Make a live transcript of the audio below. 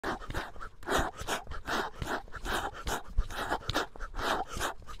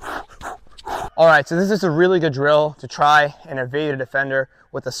All right, so this is a really good drill to try and evade a defender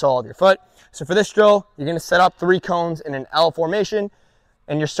with the sole of your foot. So for this drill, you're gonna set up 3 cones in an L formation,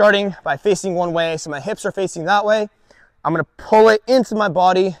 and you're starting by facing one way. So my hips are facing that way. I'm gonna pull it into my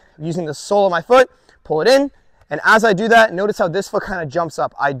body using the sole of my foot, pull it in, and as I do that, notice how this foot kind of jumps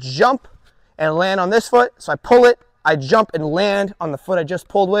up. I jump and land on this foot, so I pull it, I jump and land on the foot I just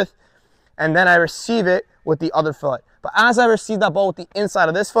pulled with, and then I receive it with the other foot. But as I receive that ball with the inside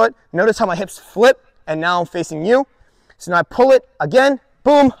of this foot, notice how my hips flip, and now I'm facing you. So now I pull it again,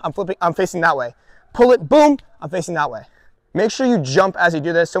 boom, I'm facing that way. Pull it, boom, I'm facing that way. Make sure you jump as you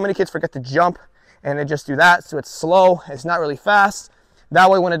do this. So many kids forget to jump, and they just do that, so it's slow, it's not really fast. That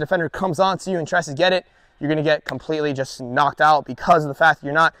way when a defender comes onto you and tries to get it, you're gonna get completely just knocked out because of the fact that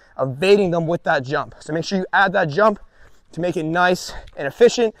you're not evading them with that jump. So make sure you add that jump to make it nice and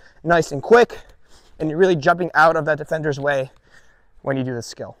efficient, nice and quick, and you're really jumping out of that defender's way when you do this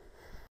skill.